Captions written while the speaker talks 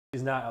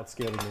He's not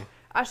outscaling me.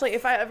 Ashley,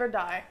 if I ever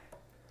die,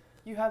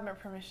 you have my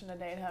permission to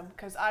date him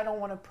because I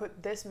don't want to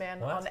put this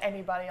man on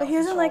anybody else's But he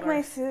doesn't shoulders. like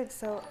my food,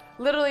 so...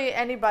 Literally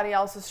anybody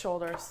else's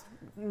shoulders.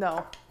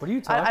 No. What are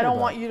you talking about? I don't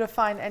want you to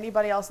find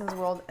anybody else in this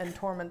world and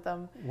torment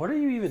them. What are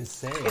you even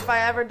saying? If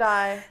I ever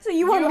die, so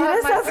you want me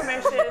have to my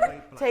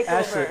permission. Take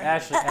over.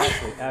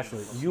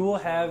 Ashley, you will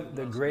have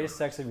the greatest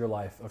sex of your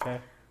life, okay?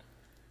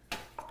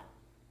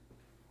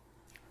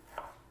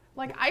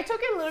 Like, I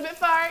took it a little bit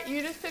far.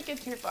 You just took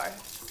it too far.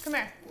 Come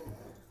here.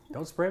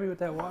 Don't spray me with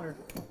that water.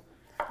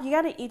 You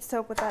gotta eat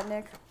soap with that,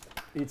 Nick.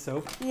 Eat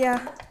soap?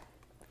 Yeah.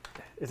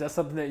 Is that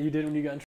something that you did when you got in